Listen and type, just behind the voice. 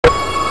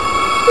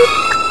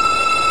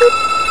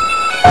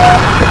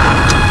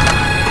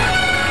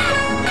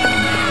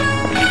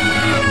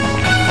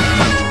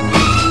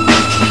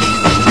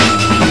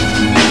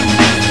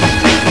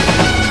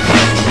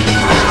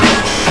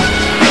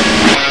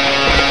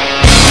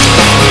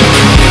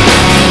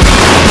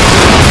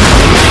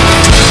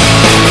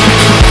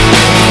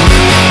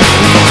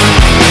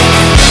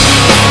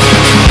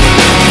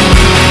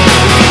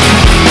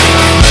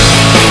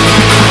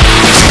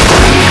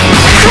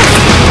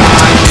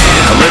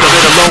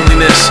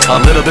a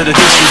little bit of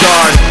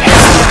disregard.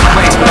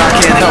 Complaints, but I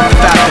can't help the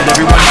fact that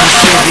everyone can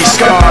see these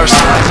scars.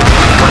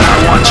 But I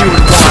want you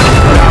to want,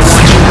 but I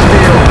want you to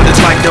feel. But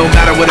it's like no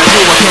matter what I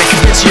do, I can't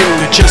convince you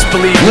to just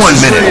believe. 1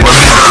 minute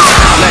remaining.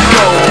 Let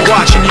go,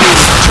 watching you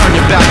turn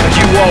your back like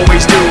you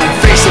always do.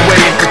 Face away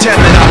and pretend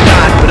that I'm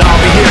not, but I'll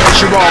be here 'cause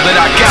you're all that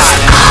I got.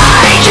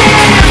 I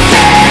can't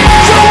feel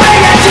the way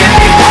I did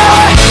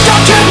before.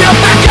 Don't turn your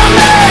back on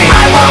me.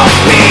 I won't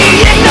be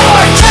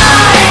ignored.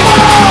 Time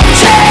won't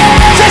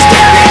change this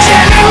damage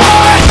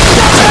anymore.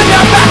 Don't turn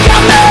your back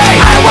on me.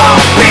 I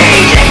won't be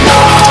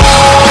ignored.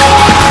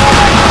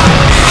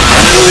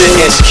 I'm a bit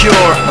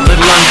insecure, a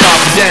little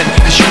unconfident,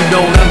 'cause you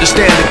don't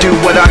understand. I do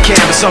what I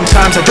can, but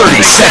sometimes I don't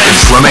 30 make seconds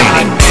sense.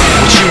 remaining.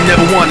 But you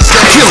never want to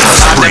stay. Killing I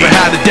spree. never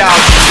had a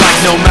doubt. Like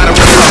no matter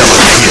what I was,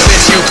 I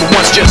convince you for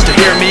once just to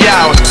hear me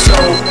out. So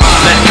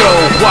let go,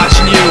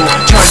 watching you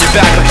turn your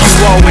back like you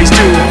always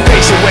do.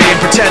 Face away and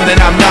pretend that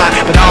I'm not,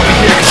 but I'll be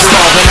here 'cause